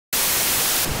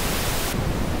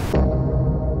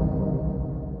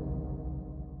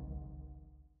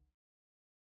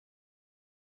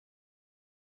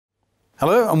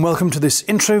Hello and welcome to this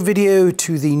intro video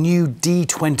to the new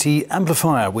D20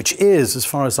 amplifier, which is, as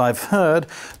far as I've heard,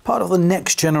 part of the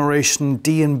next generation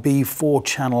D&B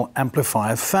 4-channel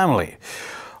amplifier family.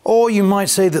 Or you might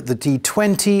say that the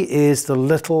D20 is the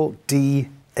little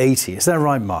D80. Is that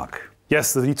right, Mark?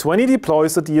 Yes, the D20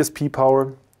 deploys the DSP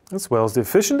power, as well as the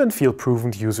efficient and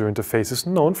field-proven user interfaces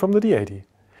known from the D80.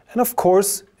 And of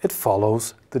course, it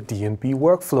follows the D&B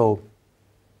workflow.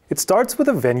 It starts with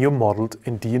a venue modeled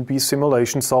in D&B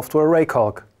simulation software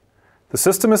ArrayCalc. The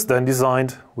system is then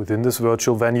designed within this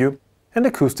virtual venue and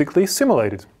acoustically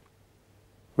simulated.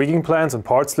 Rigging plans and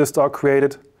parts lists are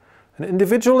created, an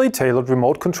individually tailored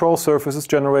remote control surface is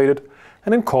generated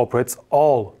and incorporates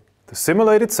all the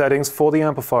simulated settings for the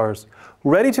amplifiers,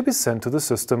 ready to be sent to the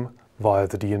system via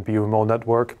the D&B remote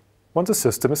network once the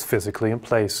system is physically in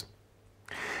place.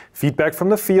 Feedback from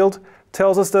the field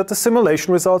tells us that the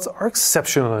simulation results are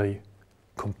exceptionally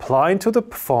compliant to the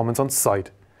performance on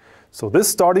site. So this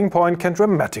starting point can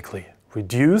dramatically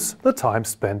reduce the time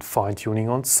spent fine-tuning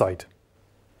on site.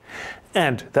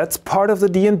 And that's part of the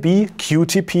D&B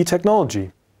QTP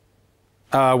technology.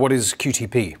 What is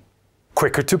QTP?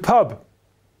 Quicker to pub.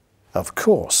 Of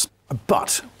course.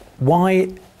 But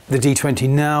why the D20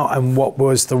 now, and what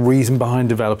was the reason behind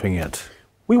developing it?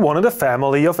 We wanted a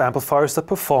family of amplifiers that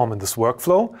perform in this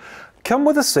workflow, come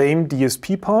with the same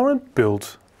DSP power and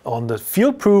built on the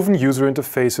field-proven user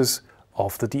interfaces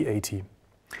of the D80.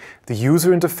 The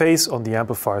user interface on the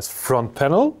amplifier's front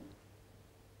panel,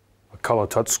 a color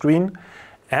touchscreen,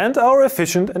 and our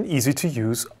efficient and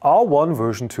easy-to-use R1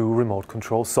 version 2 remote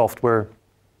control software.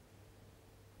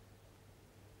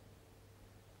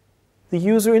 The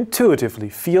user intuitively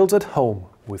feels at home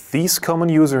with these common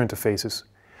user interfaces,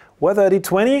 whether a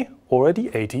D20 or a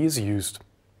D80 is used.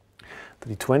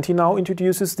 The D20 now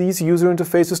introduces these user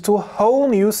interfaces to a whole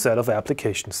new set of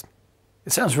applications.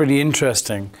 It sounds really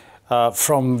interesting.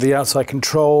 From the outside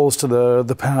controls to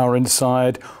the power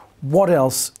inside. What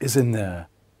else is in there?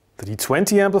 The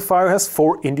D20 amplifier has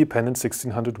 4 independent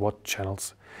 1600 watt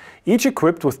channels, each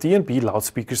equipped with D&B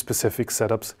loudspeaker specific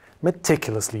setups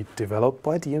meticulously developed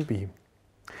by D&B.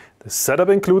 The setup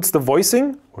includes the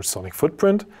voicing or sonic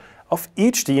footprint of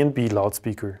each D&B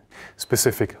loudspeaker,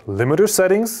 specific limiter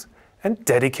settings, and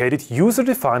dedicated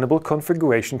user-definable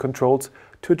configuration controls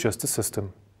to adjust the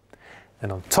system.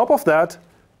 And on top of that,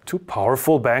 2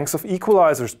 powerful banks of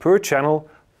equalizers per channel,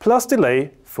 plus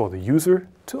delay for the user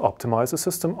to optimize the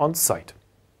system on site.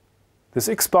 This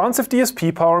expansive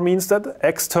DSP power means that the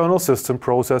external system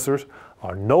processors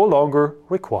are no longer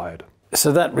required.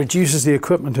 So that reduces the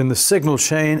equipment in the signal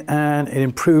chain and it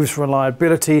improves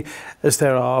reliability as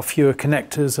there are fewer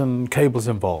connectors and cables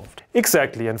involved.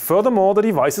 Exactly, and furthermore the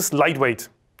device is lightweight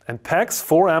and packs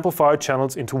 4 amplifier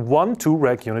channels into one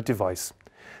 2-rack unit device,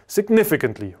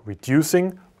 significantly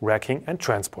reducing racking and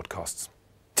transport costs.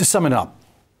 To sum it up,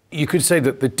 you could say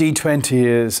that the D20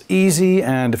 is easy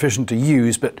and efficient to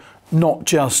use, but not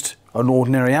just an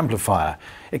ordinary amplifier.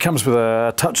 It comes with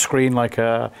a touchscreen like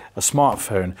a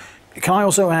smartphone. Can I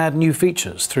also add new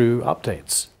features through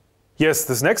updates? Yes,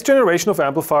 this next generation of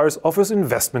amplifiers offers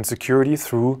investment security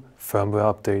through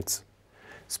firmware updates.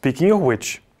 Speaking of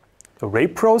which, array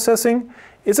processing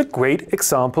is a great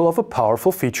example of a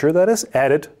powerful feature that is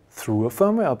added through a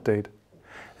firmware update.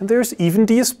 And there's even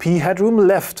DSP headroom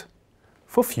left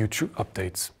for future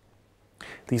updates.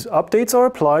 These updates are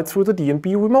applied through the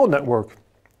D&B remote network.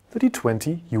 The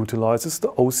D20 utilizes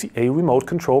the OCA remote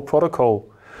control protocol,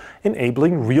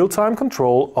 enabling real-time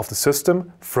control of the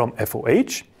system from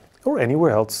FOH or anywhere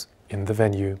else in the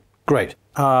venue. Great.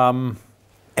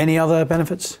 Any other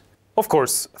benefits? Of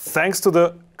course, thanks to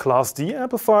the Class D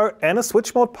amplifier and a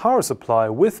switch mode power supply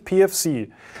with PFC,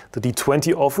 the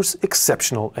D20 offers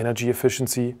exceptional energy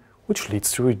efficiency, which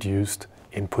leads to reduced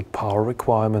input power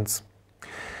requirements.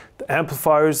 The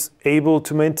amplifier is able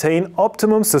to maintain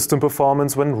optimum system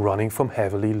performance when running from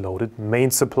heavily loaded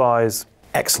main supplies.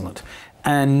 Excellent.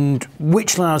 And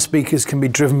which loudspeakers can be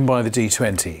driven by the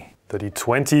D20? The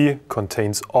D20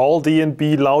 contains all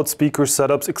D&B loudspeaker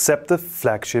setups except the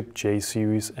flagship J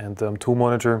series and the M2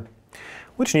 monitor,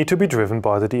 which need to be driven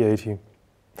by the D80.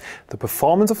 The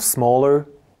performance of smaller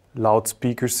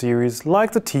loudspeaker series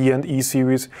like the T and E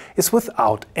series is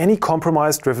without any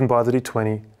compromise driven by the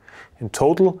D20. In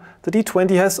total, the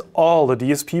D20 has all the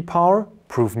DSP power,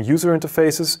 proven user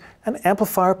interfaces, and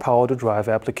amplifier power to drive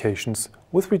applications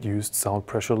with reduced sound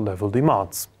pressure level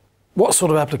demands. What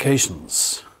sort of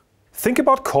applications? Think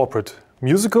about corporate,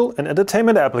 musical and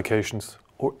entertainment applications,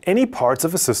 or any parts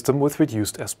of a system with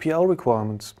reduced SPL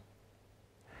requirements.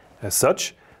 As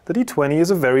such, the D20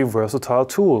 is a very versatile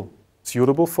tool.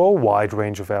 suitable for a wide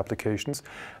range of applications,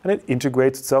 and it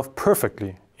integrates itself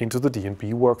perfectly into the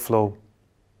D&B workflow.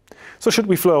 So should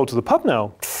we flow to the pub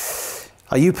now?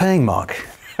 Are you paying, Mark?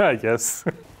 Yes.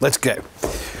 Let's go.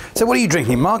 So what are you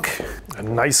drinking, Mark? A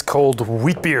nice cold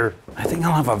wheat beer. I think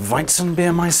I'll have a Weizen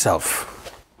beer myself.